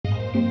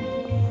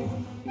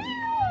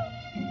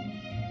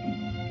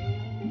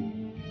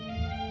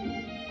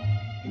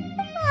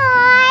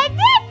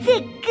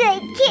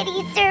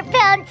kitty, Sir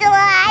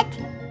Pouncelot.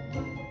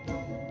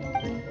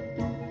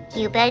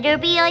 You better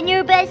be on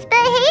your best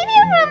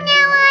behavior from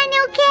now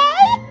on, okay?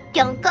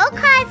 Don't go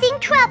causing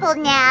trouble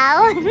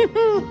now.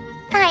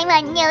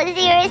 Paimon knows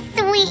you're a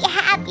sweet,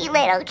 happy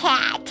little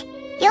cat.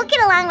 You'll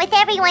get along with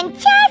everyone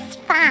just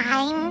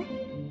fine.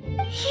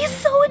 He's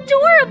so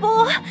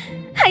adorable.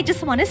 I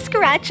just want to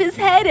scratch his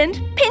head and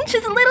pinch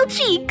his little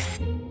cheeks.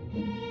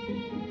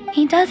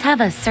 He does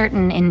have a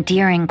certain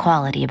endearing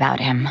quality about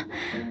him.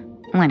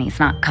 When he's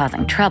not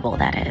causing trouble,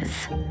 that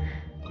is.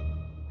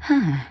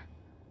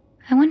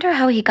 I wonder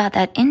how he got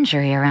that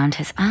injury around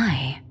his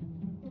eye.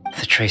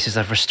 The traces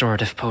of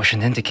restorative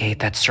potion indicate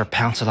that Sir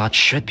Pouncelot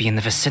should be in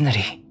the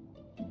vicinity.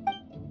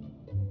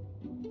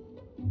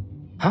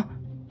 Huh?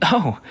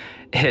 Oh,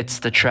 it's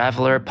the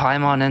traveler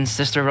Paimon and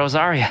Sister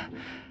Rosaria.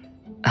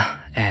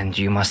 And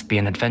you must be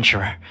an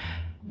adventurer.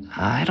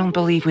 I don't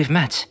believe we've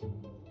met.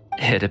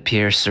 It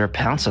appears Sir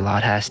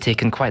Pouncelot has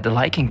taken quite the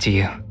liking to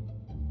you.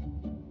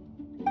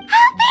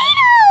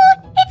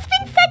 Albedo! It's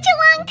been such a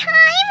long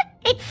time!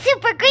 It's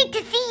super great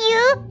to see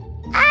you!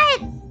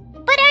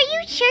 But are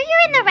you sure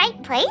you're in the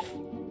right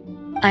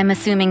place? I'm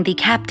assuming the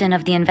captain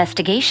of the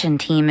investigation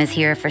team is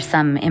here for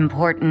some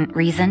important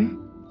reason?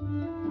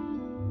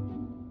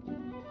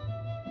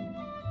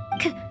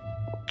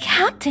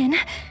 Captain?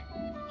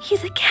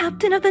 He's a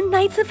captain of the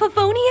Knights of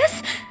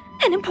Favonius?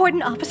 An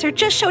important officer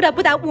just showed up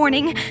without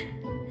warning.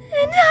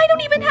 And I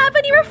don't even have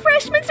any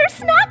refreshments or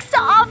snacks to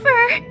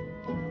offer!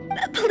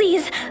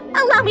 Please,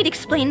 allow me to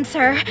explain,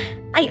 sir.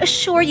 I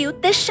assure you,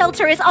 this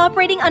shelter is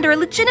operating under a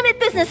legitimate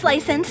business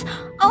license.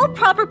 All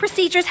proper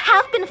procedures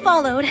have been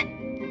followed.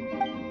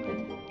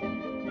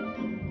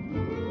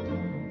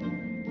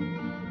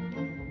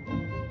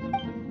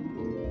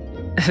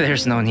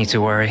 There's no need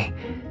to worry.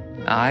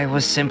 I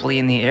was simply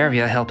in the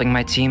area helping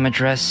my team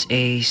address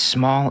a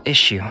small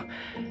issue.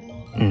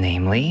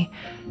 Namely,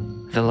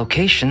 the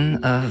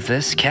location of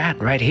this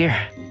cat right here.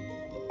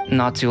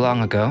 Not too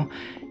long ago,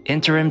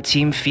 Interim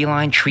Team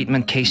Feline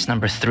Treatment Case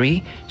Number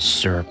 3,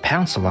 Sir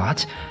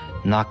Pouncelot,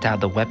 knocked out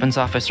the weapons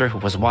officer who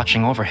was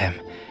watching over him.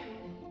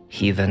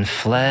 He then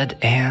fled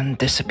and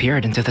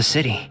disappeared into the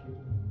city.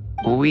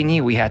 We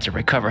knew we had to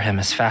recover him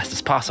as fast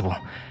as possible.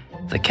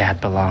 The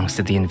cat belongs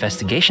to the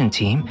investigation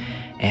team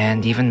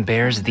and even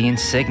bears the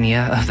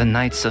insignia of the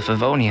Knights of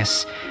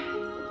Favonius.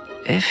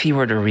 If he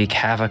were to wreak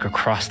havoc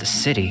across the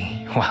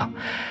city, well,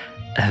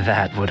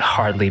 that would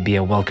hardly be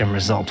a welcome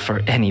result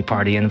for any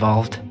party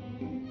involved.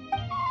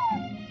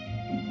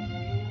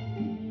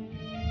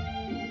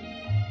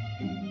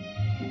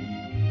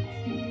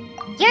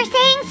 You're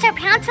saying Sir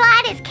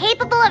Pouncelot is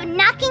capable of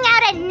knocking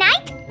out a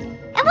knight?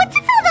 And what's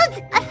with all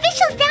those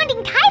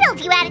official-sounding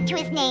titles you added to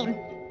his name?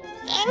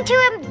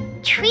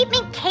 Interim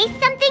treatment case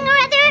something or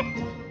other?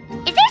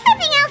 Is there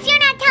something else you're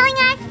not telling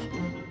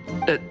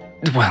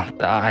us? Well,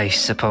 I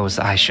suppose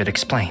I should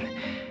explain.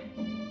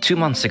 2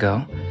 months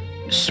ago,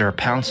 Sir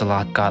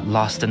Pouncelot got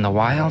lost in the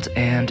wild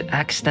and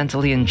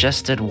accidentally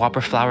ingested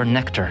whopperflower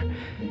nectar.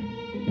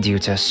 Due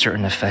to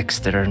certain effects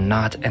that are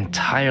not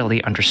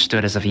entirely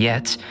understood as of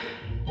yet,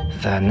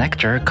 the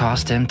nectar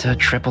caused him to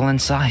triple in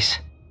size.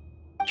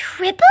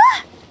 Triple?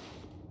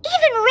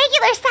 Even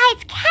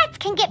regular-sized cats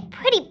can get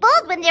pretty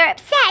bold when they're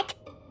upset.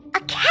 A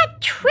cat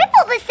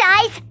triple the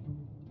size?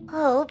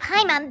 Oh,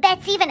 Paimon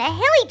bets even a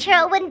hilly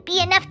churl wouldn't be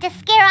enough to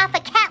scare off a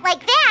cat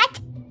like that.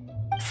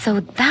 So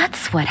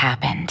that's what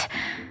happened.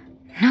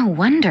 No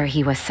wonder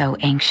he was so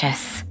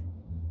anxious.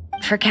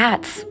 For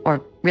cats,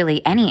 or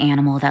really any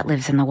animal that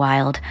lives in the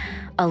wild,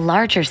 a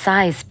larger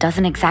size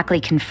doesn't exactly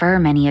confer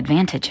many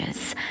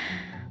advantages.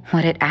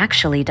 What it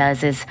actually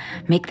does is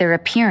make their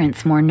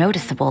appearance more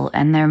noticeable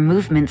and their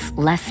movements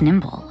less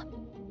nimble,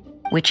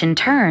 which in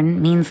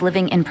turn means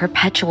living in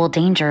perpetual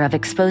danger of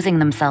exposing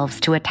themselves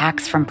to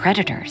attacks from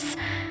predators.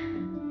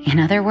 In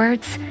other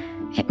words,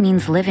 it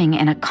means living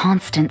in a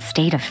constant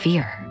state of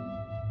fear.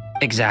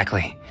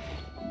 Exactly.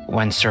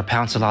 When Sir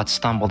Pouncelot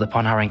stumbled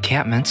upon our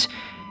encampment,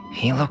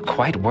 he looked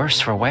quite worse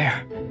for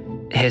wear.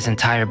 His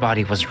entire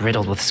body was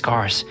riddled with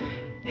scars,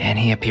 and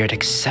he appeared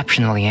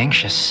exceptionally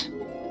anxious.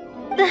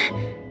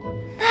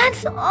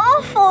 That's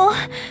awful.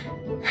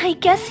 I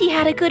guess he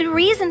had a good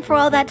reason for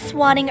all that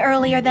swatting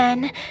earlier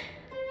then.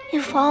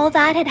 If all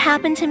that had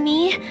happened to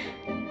me,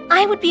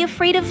 I would be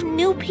afraid of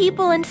new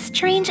people and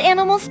strange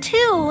animals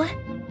too.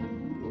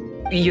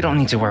 You don't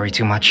need to worry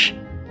too much.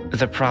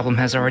 The problem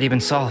has already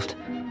been solved.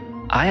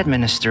 I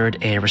administered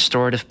a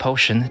restorative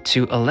potion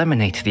to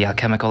eliminate the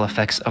alchemical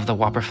effects of the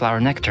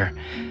whopperflower nectar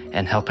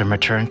and help him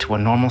return to a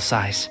normal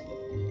size.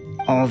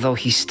 Although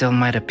he still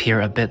might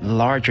appear a bit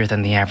larger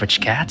than the average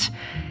cat,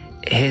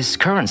 his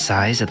current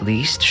size, at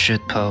least,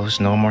 should pose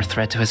no more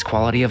threat to his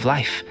quality of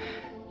life.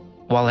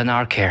 While in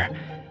our care,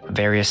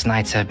 various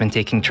knights have been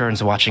taking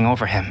turns watching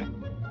over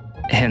him.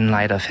 In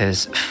light of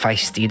his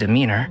feisty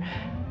demeanor,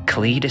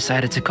 Klee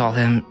decided to call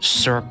him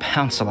Sir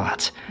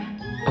Pouncelot.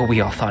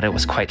 We all thought it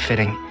was quite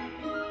fitting.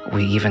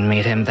 We even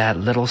made him that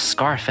little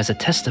scarf as a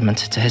testament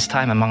to his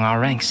time among our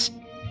ranks.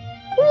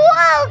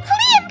 Whoa,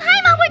 Klee and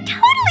Paimon were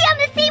totally on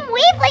the same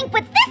wavelength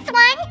with this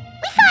one!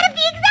 We thought of have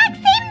the exact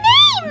same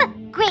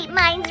name! Great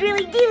minds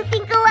really do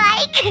think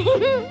alike.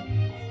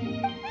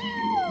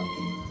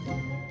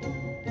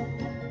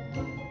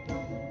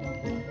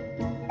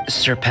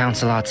 Sir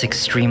Pouncelot's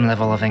extreme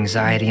level of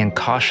anxiety and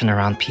caution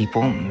around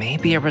people may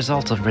be a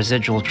result of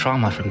residual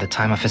trauma from the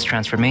time of his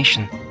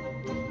transformation.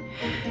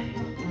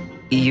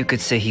 You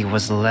could say he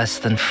was less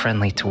than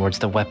friendly towards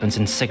the weapons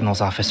and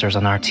signals officers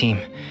on our team.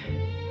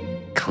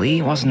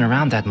 Klee wasn't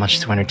around that much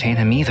to entertain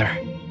him either.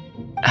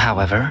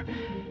 However,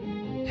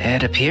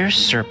 it appears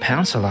Sir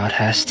Pouncelot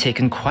has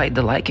taken quite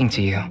the liking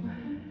to you.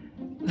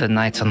 The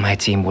knights on my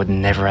team would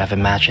never have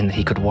imagined that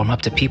he could warm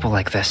up to people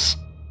like this.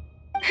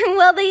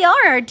 Well, they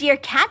are our dear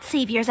cat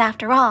saviors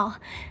after all.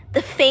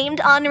 The famed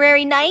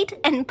honorary knight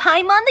and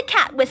Paimon the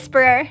cat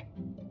whisperer.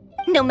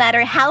 No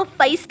matter how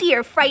feisty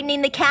or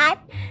frightening the cat,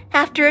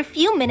 after a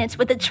few minutes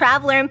with the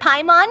traveler and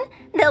Paimon,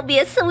 they'll be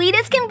as sweet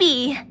as can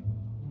be.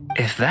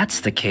 If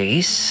that's the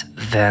case,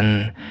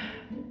 then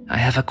I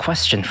have a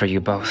question for you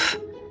both.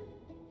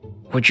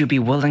 Would you be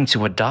willing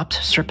to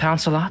adopt Sir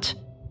Pouncelot?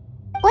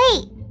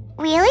 Wait,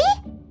 really?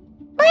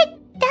 But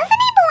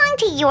doesn't he belong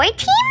to your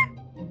team?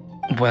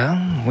 Well,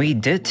 we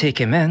did take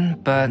him in,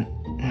 but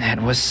it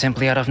was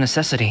simply out of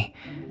necessity.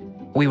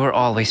 We were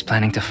always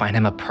planning to find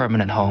him a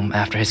permanent home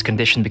after his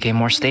condition became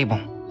more stable.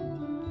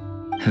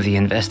 The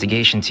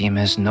investigation team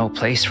is no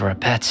place for a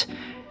pet,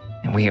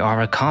 and we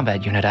are a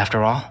combat unit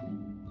after all.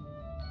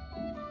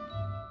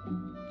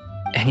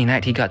 Any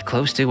knight he got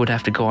close to would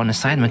have to go on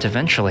assignment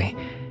eventually.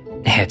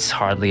 It's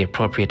hardly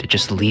appropriate to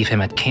just leave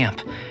him at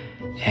camp,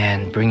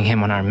 and bringing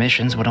him on our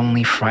missions would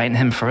only frighten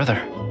him further.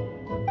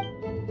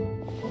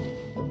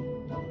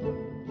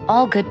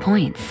 All good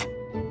points.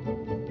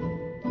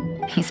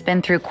 He's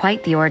been through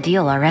quite the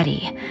ordeal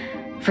already.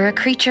 For a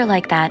creature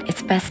like that,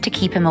 it's best to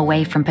keep him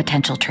away from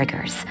potential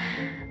triggers.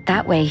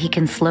 That way he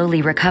can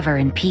slowly recover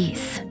in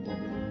peace.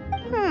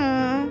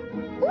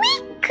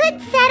 We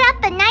could set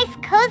up a nice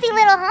cozy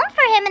little home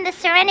for him in the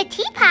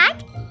Serenity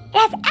Pot. It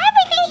has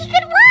everything he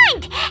could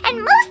want,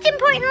 and most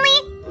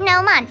importantly,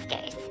 no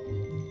monsters.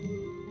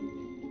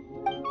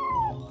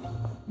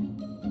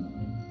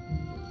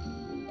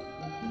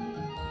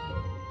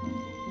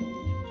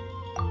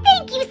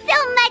 Thank you so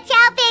much,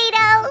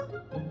 Albedo!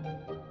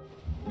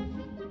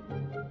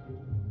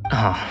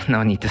 Oh,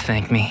 no need to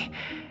thank me.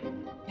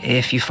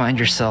 If you find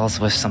yourselves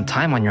with some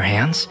time on your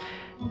hands,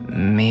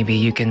 maybe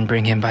you can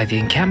bring him by the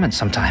encampment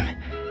sometime.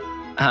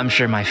 I'm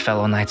sure my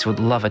fellow knights would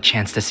love a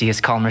chance to see his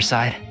calmer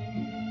side.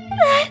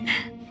 That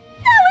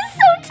was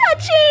so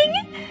touching!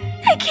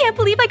 I can't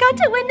believe I got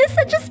to witness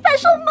such a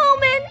special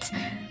moment!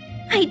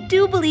 I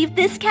do believe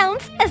this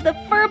counts as the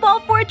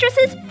Furball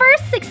Fortress's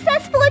first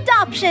successful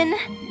adoption!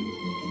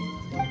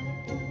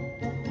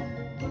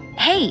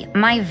 Hey,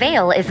 my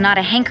veil is not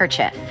a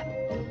handkerchief.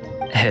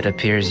 It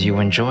appears you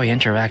enjoy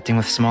interacting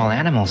with small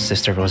animals,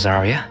 Sister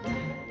Rosaria.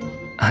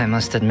 I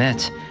must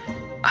admit,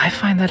 I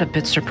find that a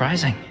bit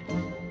surprising.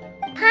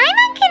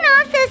 Paimon can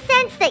also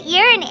sense that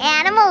you're an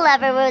animal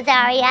lover,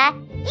 Rosaria.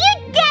 You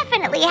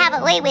definitely have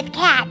a way with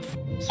cats.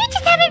 You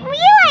just haven't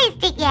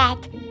realized it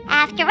yet.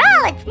 After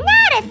all, it's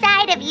not a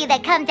side of you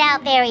that comes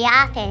out very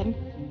often.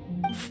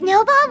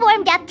 Snowball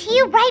warmed up to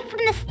you right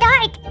from the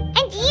start,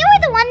 and you were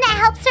the one that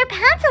helped Sir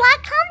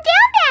Pouncelot calm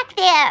down back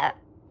there.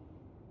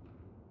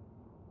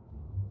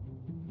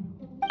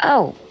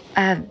 Oh,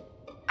 I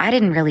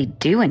didn't really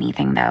do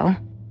anything, though.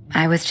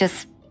 I was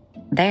just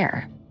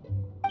there.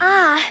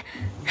 Ah,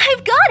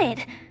 I've got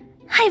it!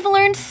 I've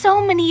learned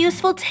so many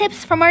useful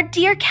tips from our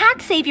dear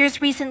cat saviors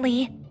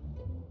recently.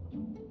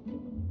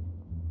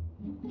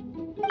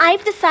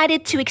 I've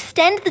decided to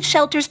extend the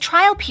shelter's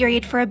trial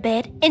period for a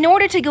bit in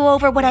order to go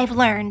over what I've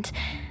learned.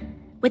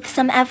 With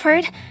some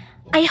effort,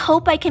 I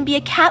hope I can be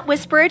a cat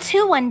whisperer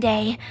too one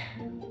day.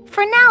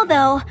 For now,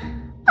 though,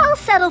 I'll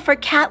settle for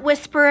cat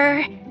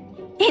whisperer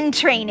in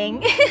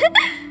training.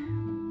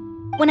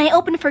 When I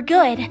open for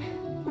good,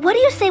 what do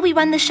you say we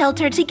run the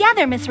shelter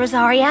together, Miss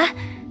Rosaria?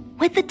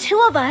 With the two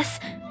of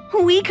us,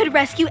 we could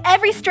rescue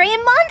every stray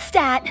in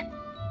Mondstadt.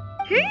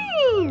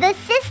 The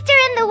sister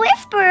and the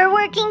whisperer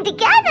working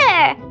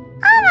together.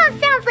 Almost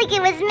sounds like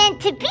it was meant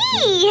to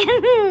be.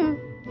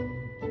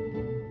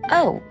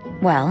 Oh,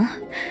 well,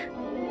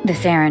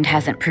 this errand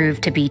hasn't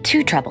proved to be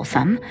too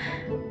troublesome.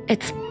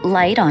 It's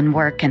light on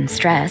work and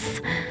stress.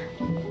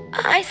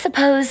 I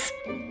suppose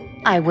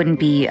I wouldn't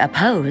be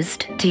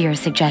opposed to your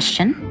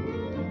suggestion.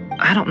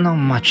 I don't know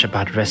much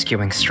about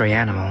rescuing stray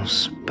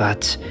animals,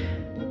 but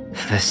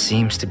this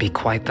seems to be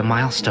quite the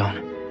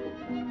milestone.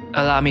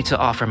 Allow me to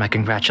offer my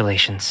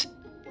congratulations.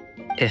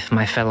 If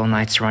my fellow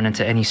knights run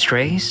into any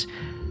strays,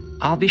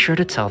 I'll be sure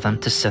to tell them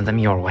to send them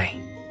your way.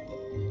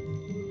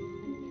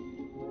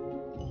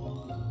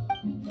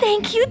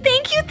 Thank you,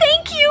 thank you,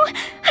 thank you!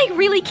 I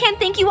really can't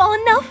thank you all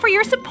enough for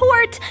your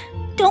support.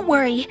 Don't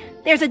worry,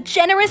 there's a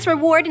generous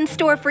reward in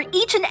store for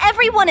each and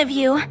every one of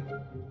you.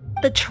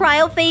 The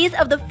trial phase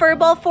of the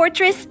Furball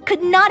Fortress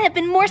could not have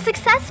been more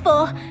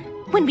successful.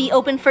 When we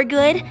open for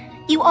good,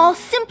 you all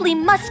simply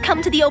must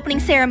come to the opening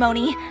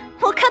ceremony.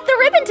 We'll cut the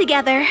ribbon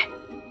together.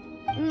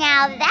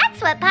 Now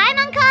that's what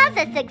Paimon calls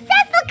a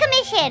successful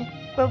commission,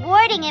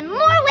 rewarding in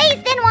more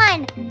ways than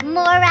one.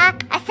 Mora,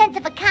 a sense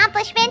of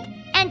accomplishment,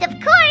 and of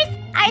course,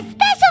 our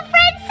special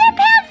friend Sir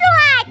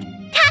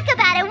Pouncelot! Talk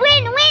about a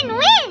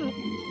win-win-win!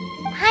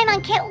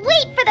 Paimon can't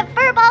wait for the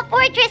Furball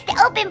Fortress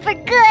to open for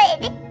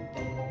good!